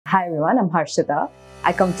Hi everyone, I'm Harshitha.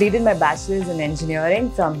 I completed my bachelor's in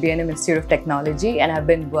engineering from B&M Institute of Technology and have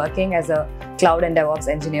been working as a cloud and DevOps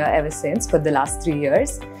engineer ever since for the last 3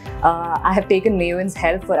 years. I have taken Maven's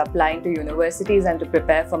help for applying to universities and to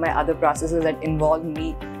prepare for my other processes that involve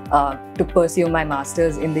me to pursue my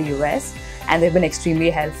master's in the US, and they've been extremely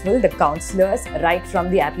helpful. The counselors, right from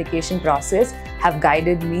the application process, have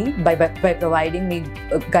guided me by providing me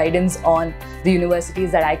guidance on the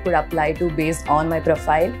universities that I could apply to based on my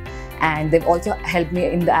profile. And they've also helped me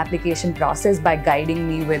in the application process by guiding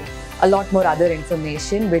me with a lot more other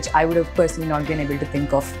information which I would have personally not been able to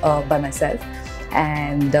think of by myself.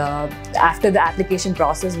 And after the application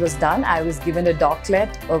process was done, I was given a doclet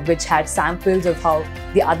which had samples of how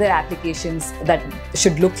the other applications that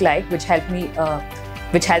should look like, which helped me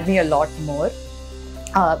a lot more.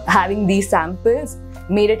 Having these samples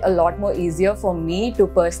made it a lot more easier for me to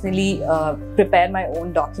personally prepare my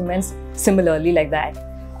own documents similarly like that.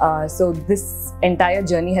 So this entire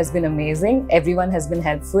journey has been amazing. Everyone has been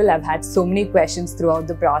helpful. I've had so many questions throughout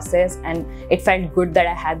the process, and it felt good that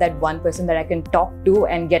I had that one person that I can talk to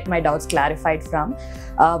and get my doubts clarified from.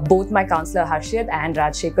 Both my counselor Harshitha and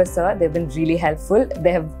Rajshekhar sir, they've been really helpful.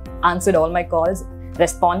 They have answered all my calls,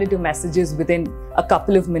 responded to messages within a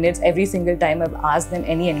couple of minutes every single time I've asked them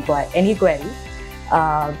any query.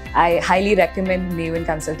 I highly recommend Maven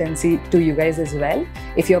Consultancy to you guys as well.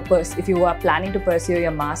 If you are planning to pursue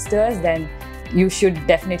your masters, then you should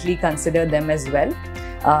definitely consider them as well.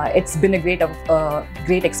 It's been a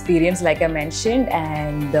great experience, like I mentioned,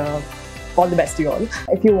 and all the best to you all.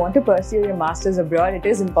 If you want to pursue your masters abroad, it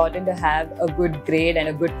is important to have a good grade and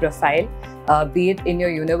a good profile, be it in your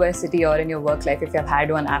university or in your work life if you have had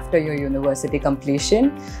one after your university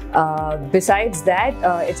completion. Besides that,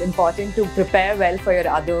 it's important to prepare well for your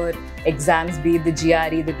other exams, be it the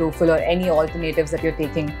GRE, the TOEFL, or any alternatives that you're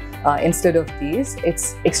taking instead of these.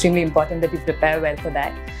 It's extremely important that you prepare well for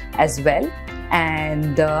that as well.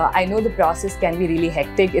 And I know the process can be really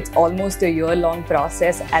hectic. It's almost a year-long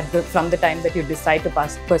process from the time that you decide to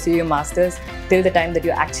pursue your masters till the time that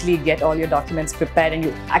you actually get all your documents prepared and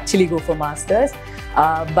you actually go for masters.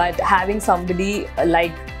 But having somebody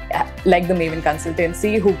like the Maven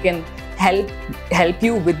Consultancy who can help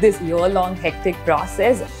you with this year-long hectic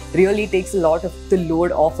process really takes a lot of the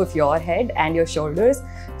load off of your head and your shoulders.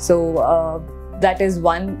 So that is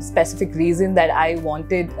one specific reason that I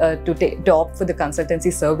wanted to opt for the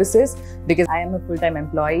consultancy services, because I am a full-time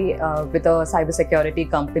employee with a cybersecurity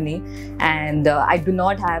company, and I do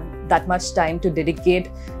not have that much time to dedicate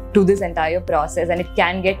to this entire process, and it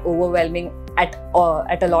can get overwhelming at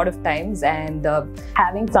a lot of times. And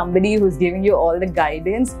having somebody who's giving you all the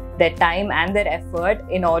guidance, their time and their effort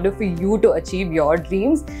in order for you to achieve your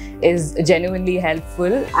dreams is genuinely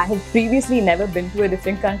helpful. I have previously never been to a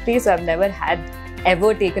different country, so I've never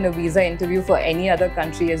ever taken a visa interview for any other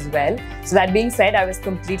country as well. So that being said, I was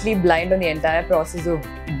completely blind on the entire process of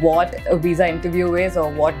what a visa interview is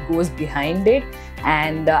or what goes behind it.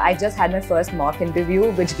 And I just had my first mock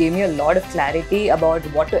interview, which gave me a lot of clarity about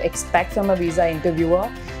what to expect from a visa interviewer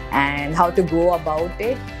and how to go about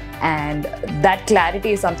it. And that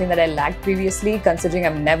clarity is something that I lacked previously, considering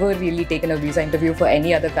I've never really taken a visa interview for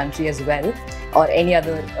any other country as well, or any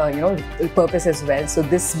other purpose as well. So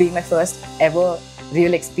this being my first ever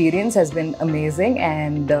real experience has been amazing,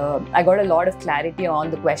 and I got a lot of clarity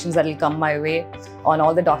on the questions that will come my way, on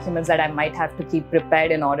all the documents that I might have to keep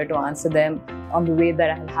prepared in order to answer them, on the way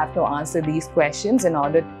that I'll have to answer these questions in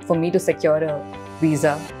order for me to secure a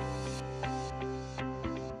visa.